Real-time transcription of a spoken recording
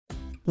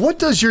What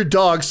does your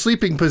dog's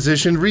sleeping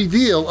position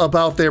reveal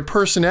about their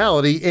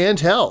personality and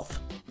health?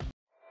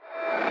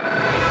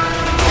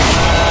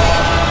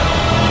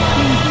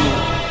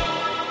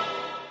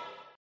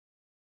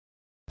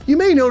 You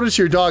may notice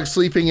your dog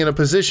sleeping in a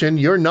position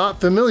you're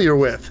not familiar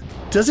with.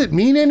 Does it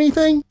mean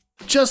anything?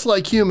 Just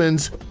like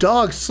humans,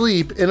 dogs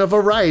sleep in a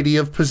variety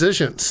of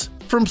positions.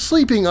 From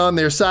sleeping on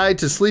their side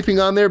to sleeping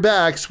on their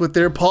backs with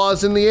their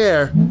paws in the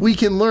air, we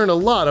can learn a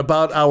lot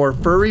about our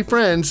furry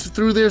friends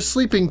through their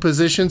sleeping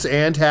positions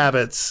and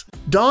habits.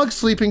 Dog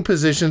sleeping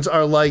positions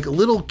are like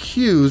little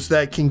cues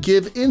that can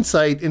give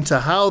insight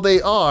into how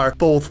they are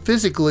both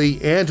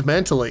physically and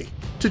mentally.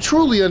 To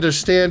truly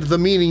understand the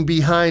meaning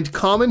behind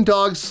common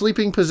dog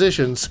sleeping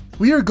positions,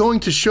 we are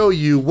going to show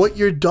you what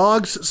your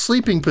dog's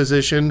sleeping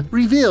position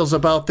reveals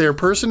about their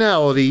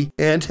personality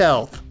and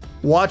health.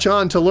 Watch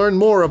on to learn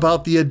more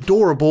about the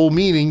adorable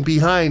meaning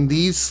behind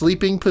these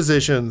sleeping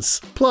positions,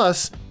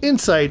 plus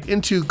insight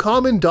into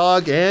common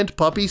dog and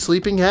puppy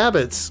sleeping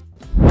habits.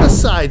 The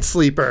side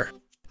sleeper.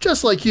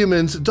 Just like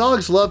humans,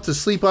 dogs love to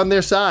sleep on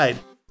their side.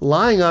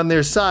 Lying on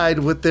their side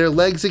with their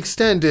legs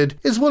extended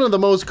is one of the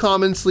most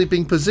common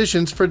sleeping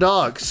positions for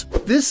dogs.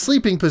 This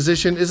sleeping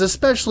position is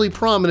especially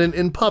prominent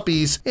in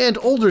puppies and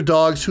older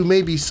dogs who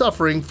may be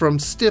suffering from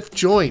stiff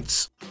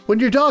joints. When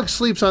your dog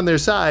sleeps on their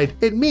side,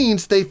 it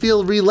means they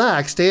feel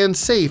relaxed and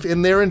safe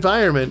in their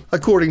environment,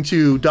 according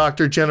to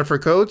Dr. Jennifer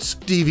Coates,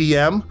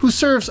 DVM, who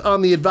serves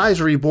on the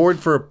advisory board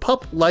for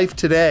Pup Life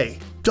Today.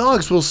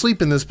 Dogs will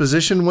sleep in this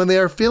position when they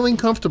are feeling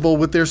comfortable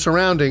with their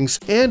surroundings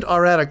and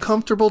are at a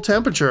comfortable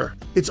temperature.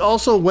 It's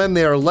also when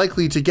they are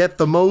likely to get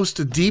the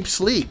most deep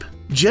sleep.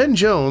 Jen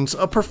Jones,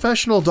 a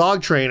professional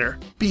dog trainer,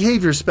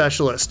 behavior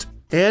specialist,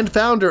 and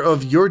founder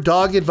of Your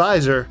Dog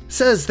Advisor,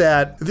 says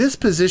that this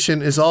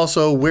position is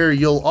also where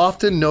you'll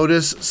often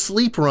notice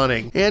sleep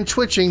running and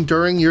twitching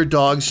during your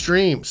dog's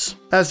dreams,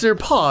 as their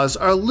paws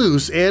are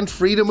loose and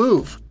free to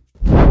move.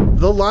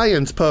 The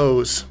lion's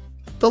pose.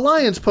 The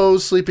lion's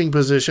pose sleeping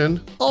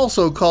position,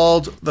 also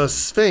called the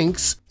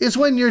Sphinx, is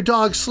when your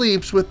dog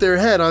sleeps with their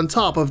head on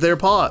top of their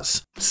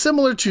paws,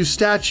 similar to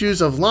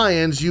statues of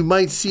lions you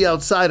might see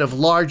outside of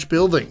large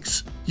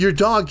buildings. Your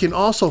dog can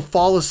also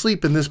fall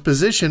asleep in this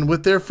position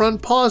with their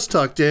front paws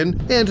tucked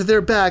in and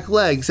their back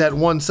legs at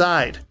one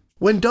side.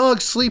 When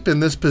dogs sleep in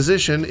this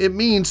position, it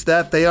means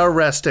that they are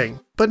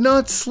resting, but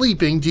not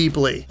sleeping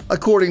deeply,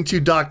 according to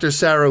Dr.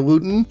 Sarah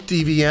Wooten,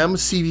 DVM,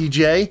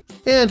 CVJ,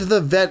 and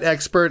the vet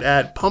expert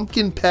at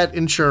Pumpkin Pet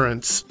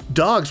Insurance.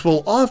 Dogs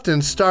will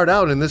often start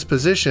out in this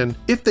position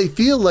if they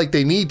feel like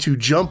they need to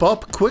jump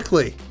up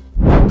quickly.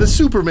 The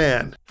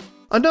Superman.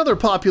 Another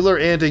popular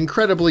and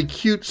incredibly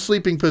cute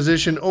sleeping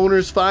position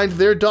owners find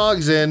their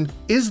dogs in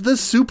is the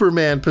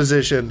Superman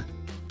position.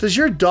 Does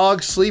your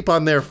dog sleep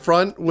on their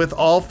front with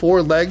all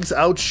four legs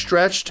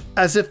outstretched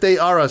as if they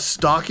are a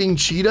stalking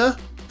cheetah?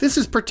 This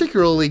is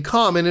particularly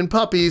common in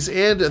puppies,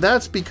 and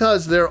that's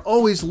because they're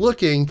always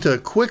looking to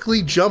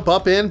quickly jump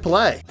up and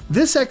play.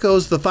 This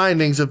echoes the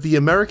findings of the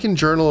American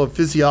Journal of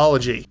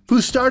Physiology,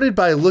 who started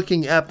by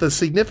looking at the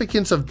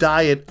significance of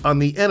diet on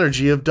the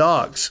energy of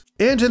dogs,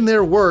 and in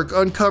their work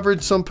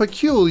uncovered some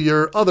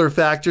peculiar other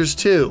factors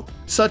too,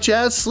 such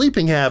as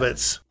sleeping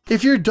habits.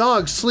 If your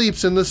dog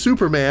sleeps in the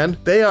Superman,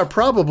 they are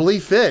probably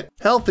fit,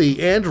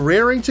 healthy, and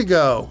raring to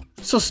go.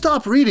 So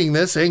stop reading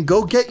this and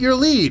go get your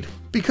lead,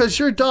 because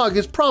your dog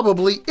is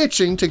probably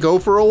itching to go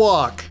for a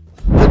walk.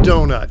 The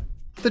donut.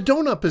 The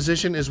donut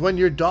position is when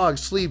your dog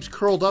sleeps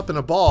curled up in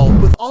a ball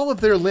with all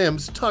of their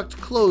limbs tucked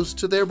close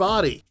to their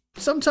body.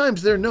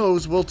 Sometimes their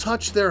nose will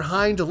touch their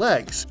hind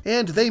legs,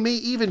 and they may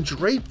even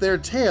drape their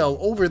tail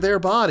over their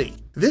body.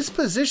 This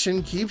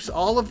position keeps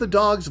all of the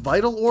dog's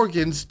vital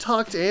organs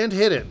tucked and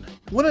hidden.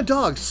 When a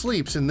dog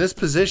sleeps in this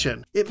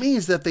position, it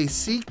means that they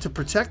seek to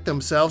protect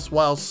themselves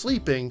while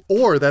sleeping,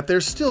 or that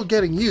they're still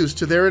getting used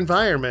to their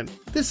environment.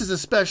 This is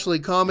especially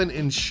common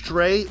in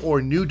stray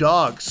or new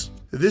dogs.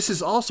 This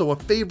is also a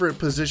favorite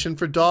position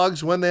for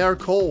dogs when they are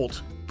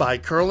cold. By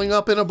curling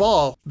up in a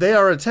ball, they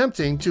are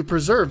attempting to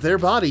preserve their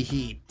body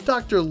heat.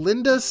 Dr.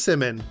 Linda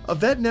Simon, a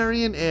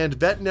veterinarian and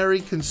veterinary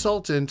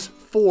consultant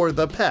for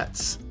the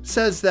pets,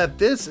 says that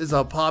this is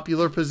a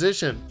popular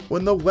position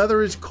when the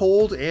weather is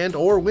cold and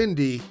or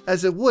windy,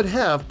 as it would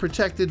have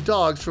protected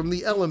dogs from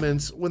the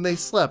elements when they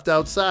slept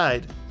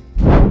outside.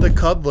 The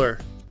cuddler.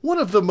 One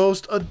of the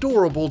most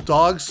adorable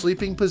dog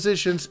sleeping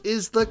positions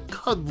is the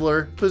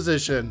cuddler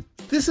position.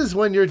 This is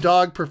when your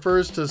dog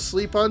prefers to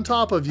sleep on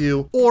top of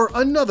you or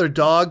another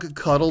dog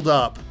cuddled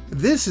up.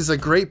 This is a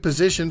great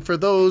position for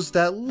those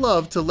that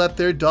love to let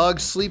their dog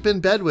sleep in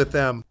bed with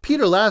them.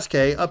 Peter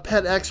Laskay, a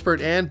pet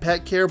expert and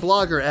pet care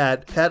blogger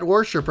at Pet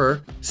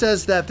Worshipper,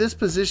 says that this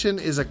position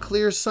is a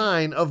clear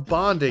sign of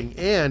bonding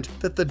and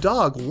that the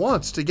dog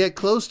wants to get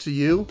close to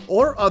you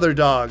or other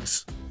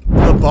dogs.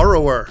 The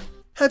burrower.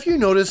 Have you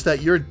noticed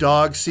that your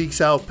dog seeks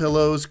out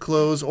pillows,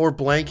 clothes, or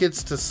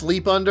blankets to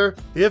sleep under?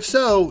 If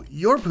so,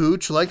 your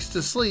pooch likes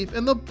to sleep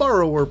in the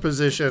burrower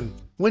position.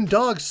 When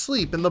dogs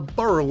sleep in the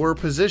burrower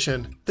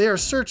position, they are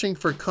searching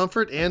for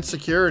comfort and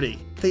security.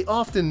 They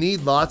often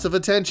need lots of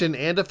attention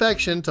and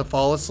affection to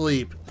fall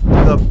asleep.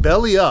 The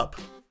belly up,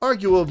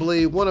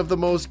 arguably one of the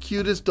most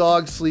cutest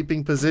dog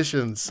sleeping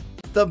positions.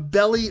 The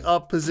belly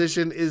up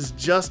position is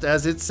just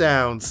as it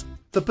sounds.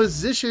 The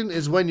position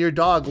is when your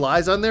dog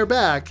lies on their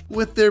back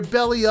with their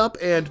belly up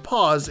and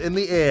paws in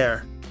the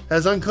air.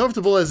 As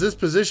uncomfortable as this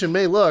position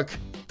may look,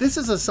 this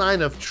is a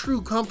sign of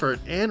true comfort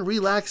and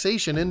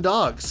relaxation in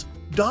dogs.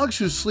 Dogs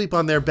who sleep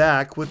on their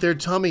back with their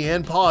tummy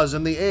and paws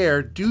in the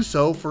air do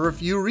so for a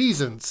few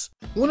reasons.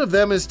 One of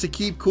them is to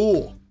keep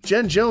cool.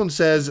 Jen Jones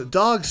says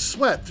dogs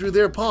sweat through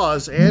their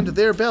paws and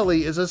their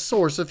belly is a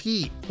source of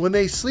heat. When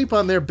they sleep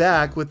on their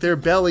back with their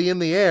belly in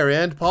the air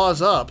and paws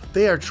up,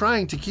 they are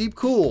trying to keep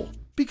cool.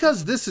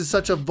 Because this is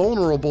such a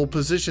vulnerable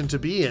position to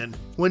be in,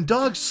 when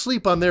dogs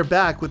sleep on their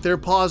back with their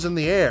paws in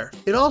the air,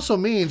 it also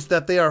means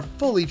that they are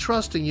fully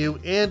trusting you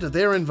and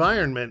their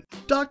environment.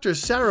 Dr.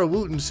 Sarah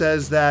Wooten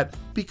says that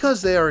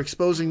because they are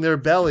exposing their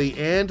belly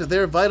and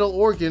their vital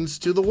organs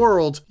to the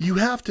world, you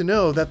have to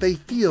know that they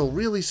feel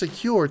really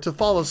secure to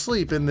fall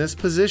asleep in this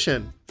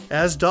position.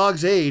 As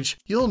dogs age,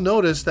 you'll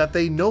notice that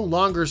they no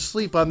longer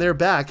sleep on their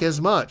back as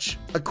much.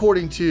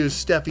 According to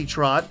Steffi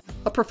Trott,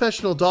 a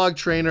professional dog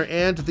trainer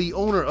and the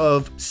owner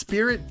of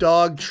Spirit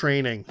Dog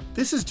Training,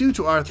 this is due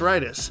to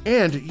arthritis,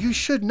 and you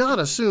should not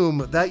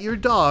assume that your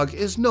dog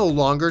is no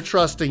longer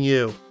trusting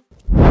you.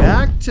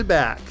 Back to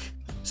back.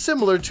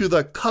 Similar to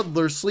the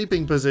cuddler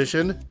sleeping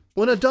position,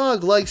 when a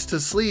dog likes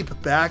to sleep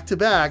back to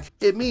back,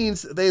 it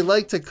means they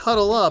like to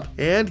cuddle up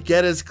and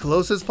get as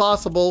close as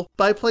possible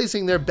by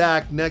placing their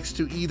back next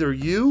to either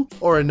you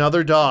or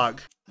another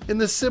dog. In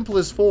the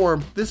simplest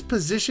form, this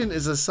position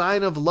is a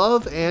sign of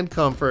love and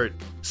comfort.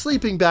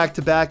 Sleeping back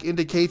to back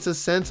indicates a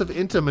sense of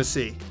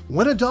intimacy.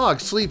 When a dog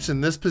sleeps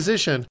in this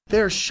position,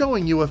 they're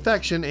showing you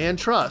affection and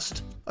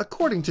trust.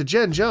 According to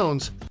Jen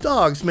Jones,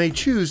 dogs may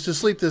choose to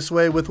sleep this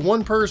way with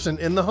one person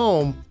in the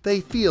home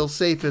they feel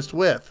safest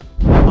with.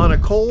 On a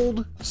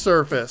cold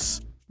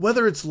surface.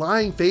 Whether it's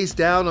lying face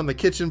down on the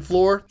kitchen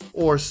floor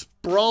or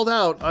sprawled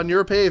out on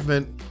your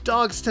pavement,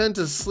 dogs tend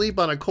to sleep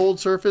on a cold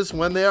surface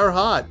when they are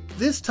hot.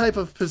 This type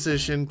of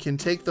position can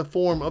take the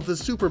form of the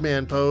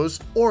Superman pose,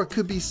 or it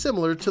could be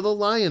similar to the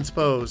lion's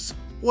pose.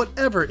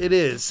 Whatever it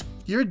is,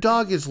 your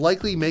dog is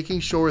likely making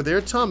sure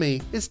their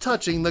tummy is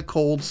touching the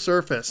cold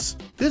surface.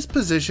 This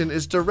position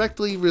is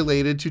directly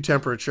related to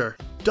temperature.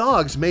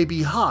 Dogs may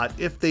be hot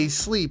if they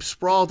sleep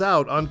sprawled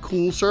out on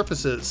cool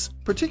surfaces,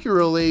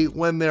 particularly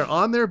when they're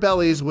on their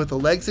bellies with the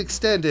legs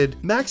extended,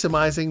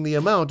 maximizing the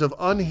amount of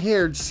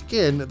unhaired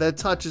skin that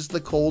touches the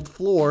cold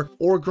floor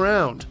or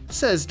ground,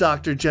 says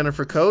Dr.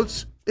 Jennifer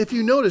Coates. If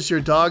you notice your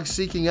dog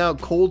seeking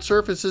out cold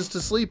surfaces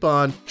to sleep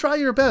on, try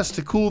your best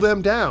to cool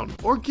them down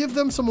or give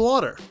them some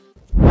water.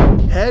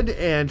 Head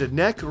and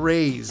neck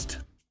raised.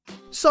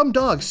 Some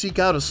dogs seek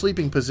out a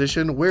sleeping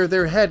position where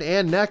their head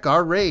and neck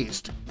are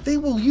raised. They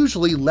will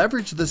usually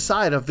leverage the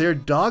side of their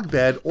dog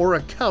bed or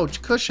a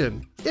couch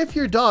cushion. If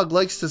your dog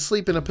likes to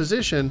sleep in a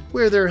position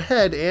where their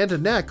head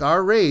and neck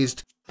are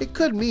raised, it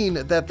could mean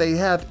that they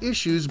have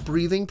issues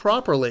breathing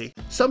properly,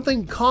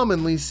 something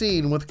commonly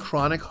seen with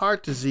chronic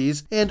heart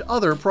disease and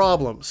other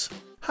problems.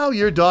 How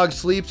your dog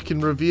sleeps can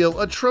reveal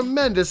a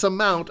tremendous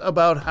amount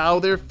about how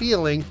they're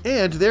feeling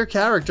and their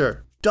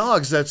character.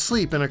 Dogs that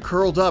sleep in a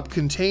curled up,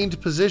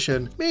 contained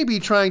position may be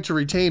trying to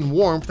retain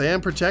warmth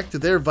and protect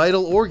their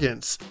vital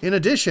organs. In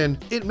addition,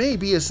 it may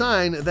be a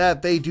sign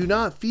that they do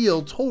not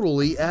feel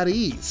totally at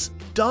ease.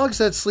 Dogs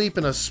that sleep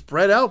in a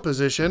spread out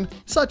position,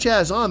 such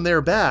as on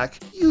their back,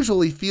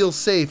 usually feel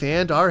safe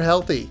and are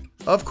healthy.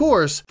 Of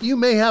course, you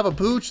may have a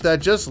pooch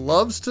that just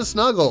loves to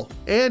snuggle,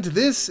 and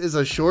this is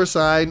a sure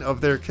sign of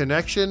their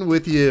connection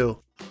with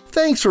you.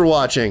 Thanks for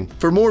watching.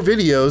 For more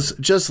videos,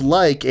 just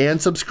like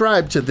and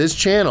subscribe to this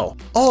channel.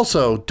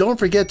 Also, don't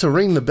forget to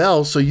ring the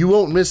bell so you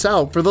won't miss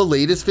out for the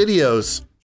latest videos.